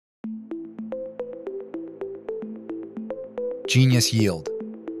Genius Yield.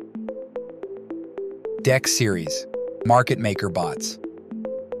 DEX series, market maker bots.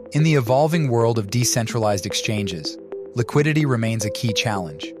 In the evolving world of decentralized exchanges, liquidity remains a key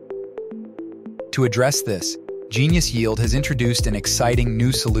challenge. To address this, Genius Yield has introduced an exciting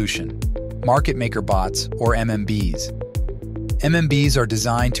new solution, market maker bots, or mmbs. mmbs are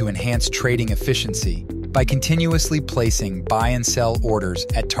designed to enhance trading efficiency by continuously placing buy and sell orders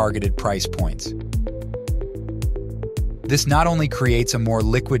at targeted price points. This not only creates a more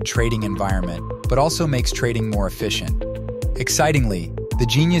liquid trading environment, but also makes trading more efficient. Excitingly, the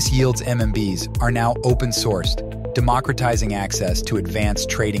Genius Yield's mmbs are now open-sourced, democratizing access to advanced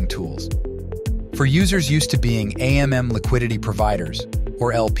trading tools. For users used to being AMM liquidity providers,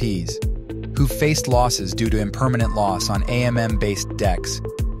 or LPs, who faced losses due to impermanent loss on AMM-based DEX,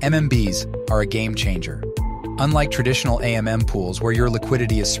 mmbs are a game changer. Unlike traditional AMM pools where your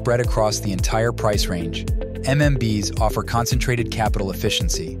liquidity is spread across the entire price range, mmbs offer concentrated capital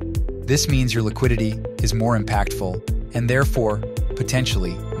efficiency. This means your liquidity is more impactful and therefore,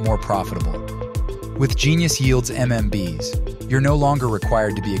 potentially, more profitable. With Genius Yield's mmbs, you're no longer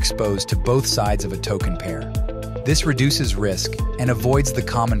required to be exposed to both sides of a token pair. This reduces risk and avoids the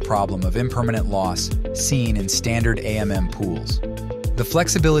common problem of impermanent loss seen in standard AMM pools. The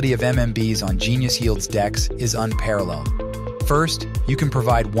flexibility of mmbs on Genius Yield's DEX is unparalleled. First, you can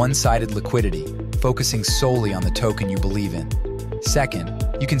provide one-sided liquidity, focusing solely on the token you believe in. Second,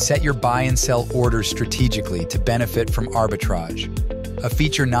 you can set your buy and sell orders strategically to benefit from arbitrage, a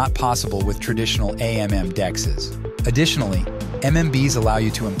feature not possible with traditional AMM DEXs. Additionally, mmbs allow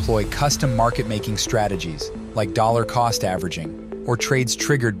you to employ custom market-making strategies like dollar cost averaging or trades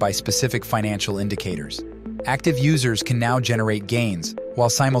triggered by specific financial indicators. Active users can now generate gains while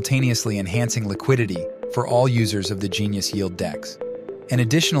simultaneously enhancing liquidity for all users of the Genius Yield DEX. An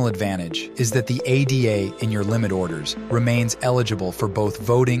additional advantage is that the ADA in your limit orders remains eligible for both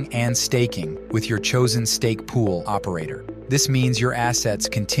voting and staking with your chosen stake pool operator. This means your assets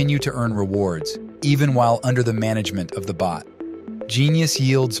continue to earn rewards, even while under the management of the bot. Genius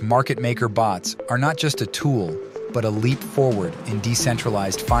Yield's market maker bots are not just a tool, but a leap forward in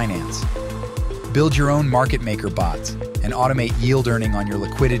decentralized finance. Build your own market maker bots and automate yield earning on your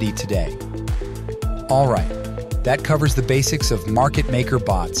liquidity today. All right. That covers the basics of market maker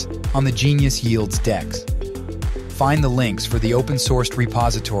bots on the Genius Yield's DEX. Find the links for the open-sourced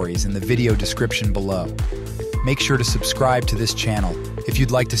repositories in the video description below. Make sure to subscribe to this channel if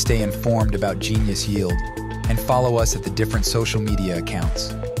you'd like to stay informed about Genius Yield, and follow us at the different social media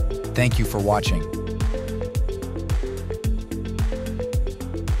accounts. Thank you for watching.